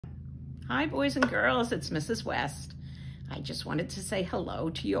Hi, boys and girls, it's Mrs. West. I just wanted to say hello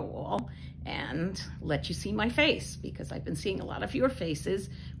to you all and let you see my face because I've been seeing a lot of your faces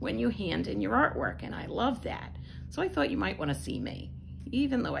when you hand in your artwork, and I love that. So I thought you might want to see me,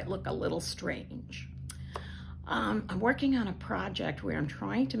 even though I look a little strange. I'm working on a project where I'm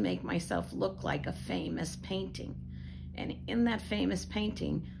trying to make myself look like a famous painting. And in that famous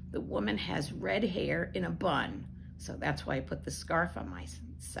painting, the woman has red hair in a bun. So that's why I put the scarf on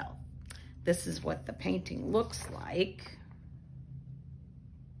myself. This is what the painting looks like.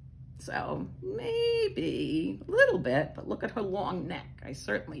 So maybe a little bit, but look at her long neck. I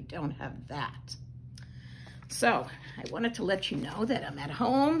certainly don't have that. So I wanted to let you know that I'm at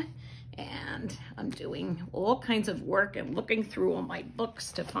home and I'm doing all kinds of work and looking through all my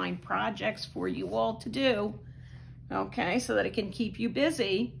books to find projects for you all to do, okay, so that it can keep you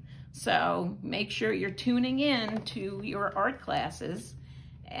busy. So make sure you're tuning in to your art classes.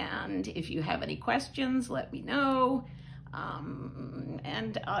 And if you have any questions, let me know.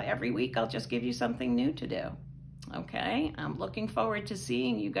 Every week I'll just give you something new to do. Okay, I'm looking forward to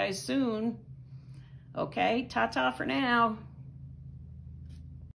seeing you guys soon. Okay, ta-ta for now.